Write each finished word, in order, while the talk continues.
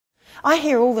I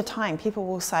hear all the time, people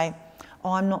will say,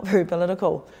 oh, I'm not very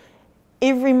political.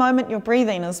 Every moment you're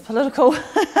breathing is political.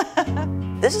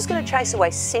 This is going to chase away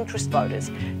centrist voters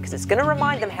because it's going to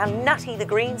remind them how nutty the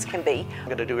Greens can be. I'm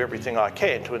going to do everything I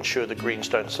can to ensure the Greens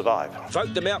don't survive.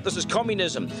 Vote them out, this is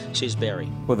communism, says Barry.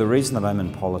 Well, the reason that I'm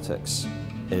in politics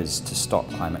is to stop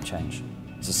climate change.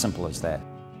 It's as simple as that.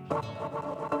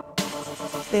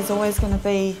 There's always going to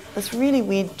be this really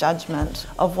weird judgment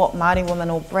of what Māori women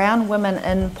or brown women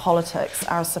in politics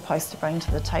are supposed to bring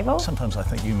to the table. Sometimes I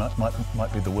think you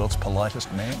might be the world's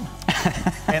politest man.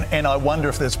 and I wonder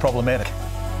if that's problematic.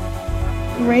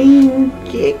 Green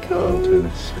gecko,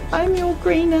 I'm your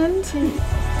green auntie.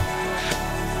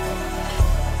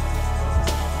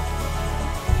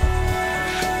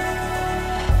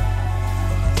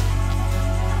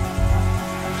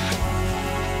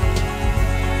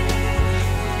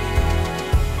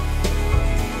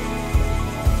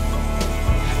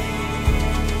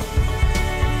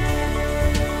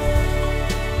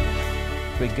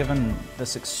 We're given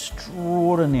this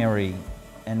extraordinary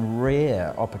and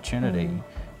rare opportunity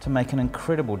to make an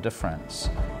incredible difference.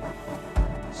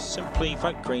 Simply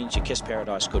vote Greens, you kiss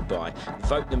paradise goodbye.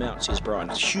 Vote them out, says Brian.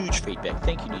 Huge feedback.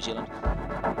 Thank you, New Zealand.